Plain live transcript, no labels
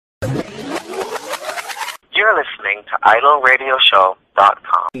You're listening to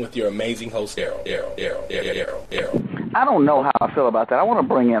IdleRadioShow.com. With your amazing host, Daryl. I don't know how I feel about that. I want to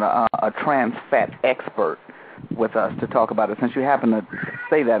bring in a trans fat expert with us to talk about it, since you happen to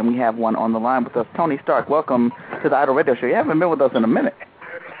say that, and we have one on the line with us. Tony Stark, welcome to the Idle Radio Show. You haven't been with us in a minute.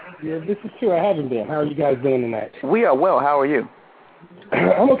 Yeah, this is true. I haven't been. How are you guys doing tonight? We are well. How are you?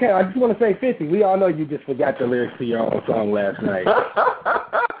 I'm okay. I just want to say, 50, we all know you just forgot the lyrics to your own song last night.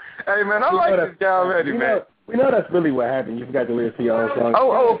 Hey, man, I like this guy already, man. We know that's really what happened. You forgot the lyrics to your own song.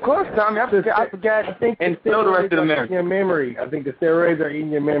 Oh, of course, Tommy. I forgot. I think and still the rest of the memory. I think the steroids are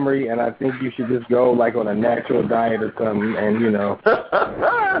eating your memory, and I think you should just go like on a natural diet or something, and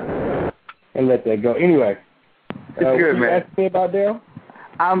and let that go. Anyway, it's good, man. You asked me about Dale?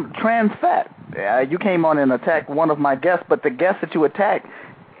 I'm trans fat. You came on and attacked one of my guests, but the guest that you attacked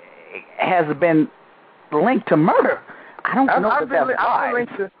has been linked to murder. I don't know if that's why.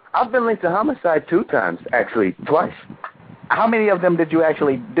 I've been linked to homicide 2 times, actually, twice. How many of them did you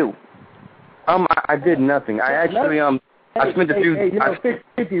actually do? I did nothing. I actually I spent a few.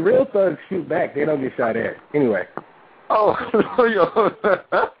 50 real thugs shoot back. They don't get shot at. Anyway. Oh, yo.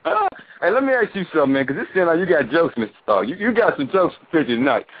 Hey, let me ask you something, man, because it seems like you got jokes, Mr. Stark. You got some jokes for 50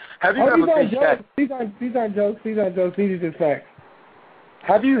 tonight. Have you ever been shot? These aren't jokes. These are just facts.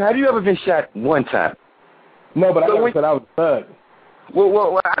 Have you ever been shot one time? No, but I never said I was a thug.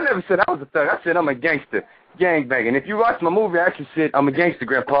 Well, I never said I was a thug. I said I'm a gangster, gangbanging. If you watch my movie, I actually said I'm a gangster,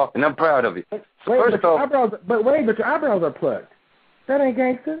 Grandpa, and I'm proud of it. But your eyebrows are plugged. That ain't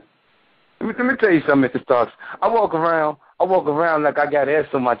gangster. Let me tell you something, Mr. Starks. I walk around like I got S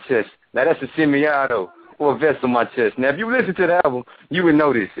on my chest. Now that's a semiauto or a vest on my chest. Now if you listen to the album, you would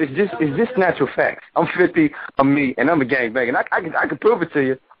know this. It's just natural facts. I'm 50, I'm me, and I'm a gangbanger. I can prove it to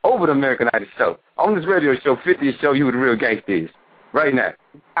you over the American Idol show. On this radio show, 50 will show you who the real gangster is. Right now.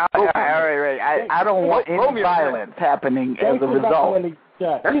 All right. I don't want any violence happening as a result. I'm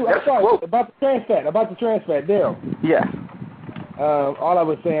sorry, about the trans fat, Daryl. Yeah. All I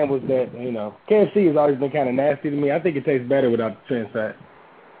was saying was that, KFC has always been kind of nasty to me. I think it tastes better without the trans fat.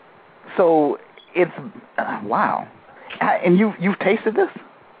 So it's, wow. And you've tasted this?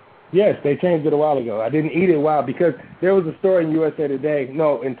 Yes, they changed it a while ago. I didn't eat it because there was a story in USA Today,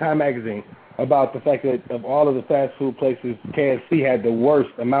 in Time Magazine, about the fact that of all of the fast food places, KFC had the worst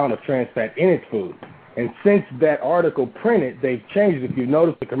amount of trans fat in its food. And since that article printed, they've changed it. If you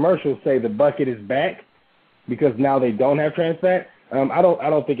notice, the commercials say the bucket is back because now they don't have trans fat. I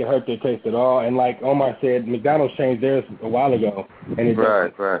don't think it hurt their taste at all. And like Omar said, McDonald's changed theirs a while ago, and it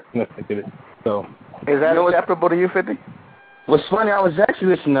right. So is that acceptable to you, 50? What's funny, I was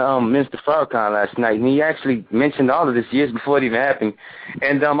actually listening to Mr. Farrakhan last night, and he actually mentioned all of this years before it even happened.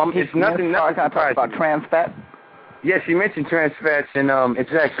 And it's nothing surprising. About trans fat? Yes, he mentioned trans fats, and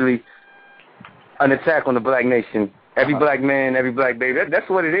it's actually an attack on the black nation. Every black man, every black baby. That's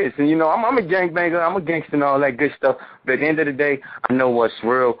what it is. And, I'm a gangbanger, I'm a gangster and all that good stuff. But at the end of the day, I know what's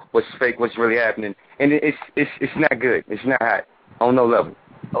real, what's fake, what's really happening. And it's not good. It's not hot on no level.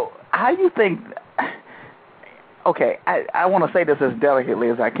 Oh, how do you think... Okay, I want to say this as delicately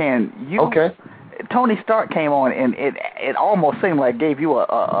as I can. Okay. Tony Stark came on, and it almost seemed like gave you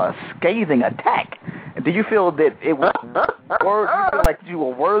a scathing attack. Do you feel that it was you feel like you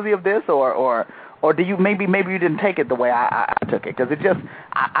were worthy of this, or do you maybe you didn't take it the way I took it? Because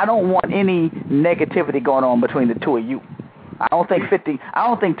I don't want any negativity going on between the two of you. I don't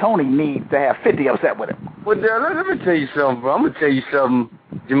think Tony needs to have 50 upset with him. Well, Darryl, let me tell you something, bro. I'm going to tell you something,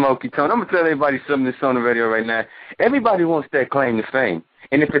 Jamoki Tony. I'm going to tell everybody something that's on the radio right now. Everybody wants that claim to fame.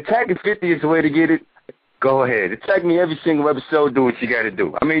 And if attacking 50 is the way to get it, go ahead. Attack me every single episode. Do what you got to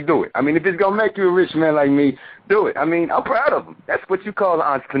do. Do it. If it's going to make you a rich man like me, do it. I'm proud of him. That's what you call an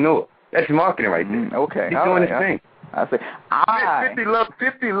entrepreneur. That's marketing right there. Okay. He's doing his thing. I say,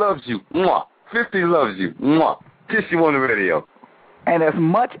 50 loves you. Mwah. 50 loves you. Mwah. Kiss you on the radio. And as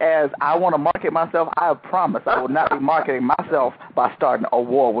much as I want to market myself, I promise I will not be marketing myself by starting a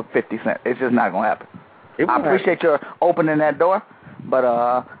war with 50 Cent. It's just not going to happen. I appreciate your opening that door, but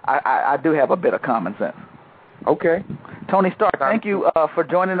I do have a bit of common sense. Okay. Tony Stark, thank you for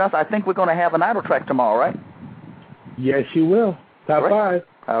joining us. I think we're going to have an idol track tomorrow, right? Yes, you will. Top 5.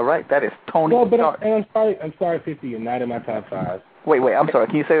 All right. That is Tony Stark. I'm sorry, 50, you're not in my top 5. Wait, I'm sorry.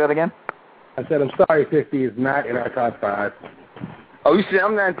 Can you say that again? I said, I'm sorry, 50 is not in our top 5. Oh, you said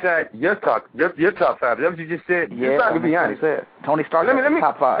I'm not inside your top 5. Is that what you just said? Yeah, to be honest. Tony Stark is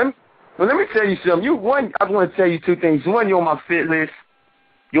top 5. Let me tell you something. I want to tell you 2 things. One, you're on my fit list.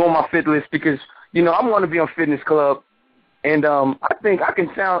 You're on my fit list because, I want to be on Fitness Club. And I think I can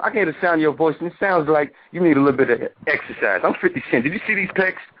hear the sound of your voice, and it sounds like you need a little bit of exercise. I'm 50 Cent. Did you see these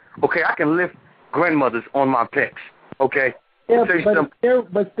pecs? Okay, I can lift grandmothers on my pecs. Okay. Yeah,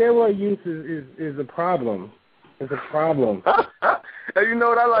 but steroid use is a problem. It's a problem. Hey, you know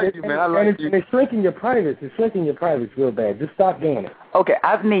what? I like you, man. I like you. And it's shrinking your privates. It's shrinking your privates real bad. Just stop doing it. Okay,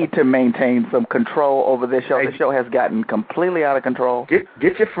 I need to maintain some control over this show. The show has gotten completely out of control.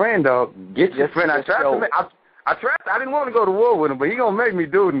 Get your friend, dog. Get your friend. I didn't want to go to war with him, but he gonna make me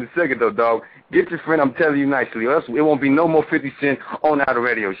do it in a second, though, dog. Get your friend. I'm telling you nicely, or else it won't be no more 50 Cent on the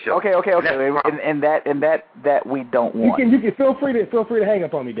radio show. Okay. And that we don't want. You can feel free to hang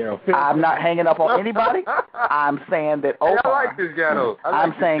up on me, Daryl. I'm not hanging up on anybody. I'm saying that Omar. Hey, I like this guy though.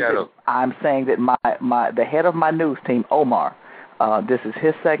 I'm saying that the head of my news team, Omar. This is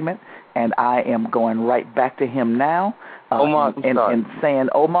his segment, and I am going right back to him now. Omar, and saying,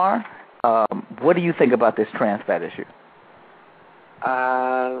 Omar, what do you think about this trans fat issue?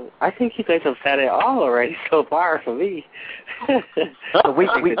 I think you guys have said it all already so far for me. So we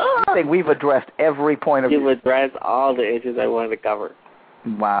think we've addressed every point of view. You've addressed all the issues I wanted to cover.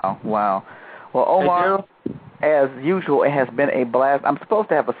 Wow. Well, Omar, as usual, it has been a blast. I'm supposed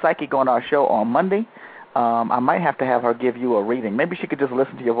to have a psychic on our show on Monday. I might have to have her give you a reading. Maybe she could just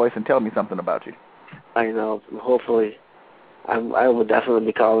listen to your voice and tell me something about you. I know. Hopefully. I will definitely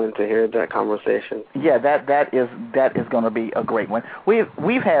be calling to hear that conversation. Yeah, that is going to be a great one.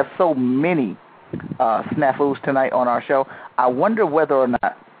 We've had so many snafus tonight on our show. I wonder whether or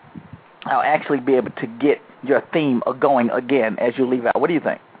not I'll actually be able to get your theme going again as you leave out. What do you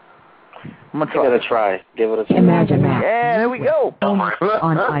think? I'm gonna try. Give it a try. Imagine that. Yeah, there we go. Omar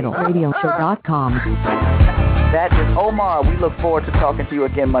on IdleRadioShow.com. That is Omar. We look forward to talking to you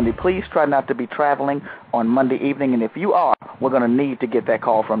again Monday. Please try not to be traveling on Monday evening, and if you are, we're going to need to get that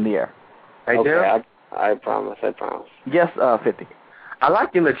call from the air. Hey, okay, Daryl? I promise. Yes, 50. I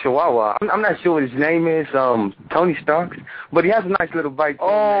like your little chihuahua. I'm not sure what his name is, Tony Starks, but he has a nice little bite.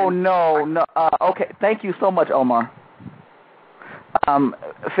 Oh, no. Okay, thank you so much, Omar.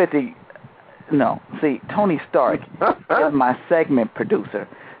 50, no. See, Tony Stark is my segment producer.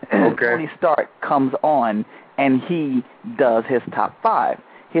 Okay. Tony Stark comes on, and he does his top 5,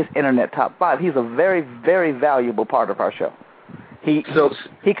 his internet top 5. He's a very, very valuable part of our show. He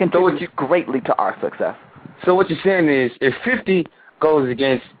contributes greatly to our success. So what you're saying is, if 50 goes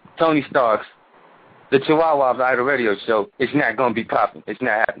against Tony Starks, the Chihuahua of the Idle Radio Show, it's not going to be popping. It's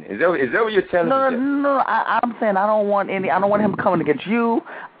not happening. Is that what you're telling me? No. I'm saying I don't want him coming against you.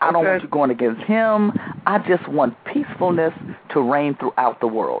 I don't want you going against him. I just want peacefulness to reign throughout the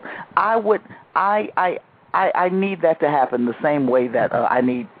world. I need that to happen the same way that I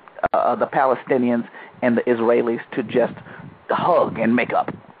need the Palestinians and the Israelis to just hug and make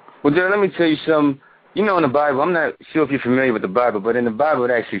up. Well, Jerry, let me tell you something. You know, in the Bible, I'm not sure if you're familiar with the Bible, but in the Bible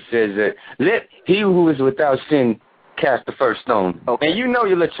it actually says that let he who is without sin cast the first stone. Okay. And you know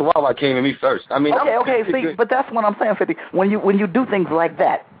your little chihuahua came at me first. I mean, okay. See, but that's what I'm saying, 50. When you do things like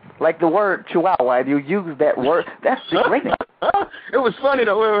that, like the word chihuahua, you use that word. That's the greatness. It was funny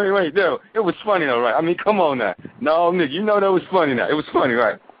though. Wait, no. It was funny though, right? I mean, come on now. No, Nick, you know that was funny now. It was funny,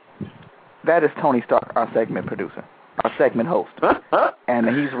 right? That is Tony Stark, our segment producer, our segment host, and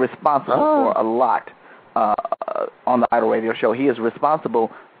he's responsible for a lot. On the Idle Radio Show. He is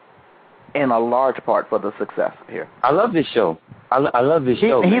responsible in a large part for the success here. I love this show. I love this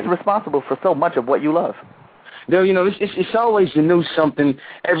show. He's responsible for so much of what you love. Though, you know, it's always a new something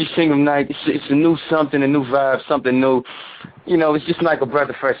every single night. It's a new something, a new vibe, something new. You know, it's just like a breath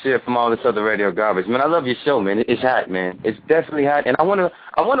of fresh air from all this other radio garbage. Man, I love your show, man. It's hot, man. It's definitely hot, and I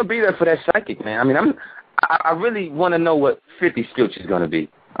wanna be there for that psychic, man. I mean, I really want to know what 50's future is gonna be.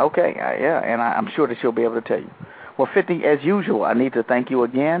 Okay, yeah, and I'm sure that she'll be able to tell you. Well, 50, as usual, I need to thank you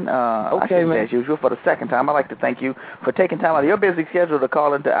again. Okay, man. As usual, for the second time, I'd like to thank you for taking time out of your busy schedule to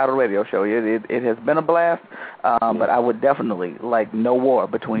call into Idle Radio Show. It has been a blast, but I would definitely like no war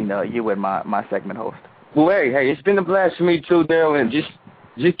between you and my segment host. Well, hey, it's been a blast for me too, Daryl, and just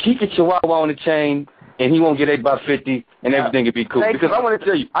keep your chihuahua on the chain, and he won't get ate by 50, and everything will be cool. Because I want to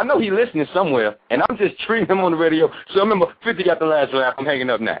tell you, I know he's listening somewhere, and I'm just treating him on the radio. So remember, 50 got the last laugh. I'm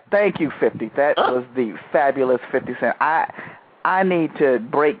hanging up now. Thank you, 50. That was the fabulous 50 Cent. I need to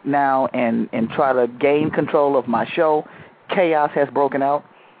break now and try to gain control of my show. Chaos has broken out.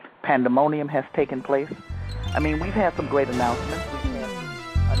 Pandemonium has taken place. I mean, we've had some great announcements.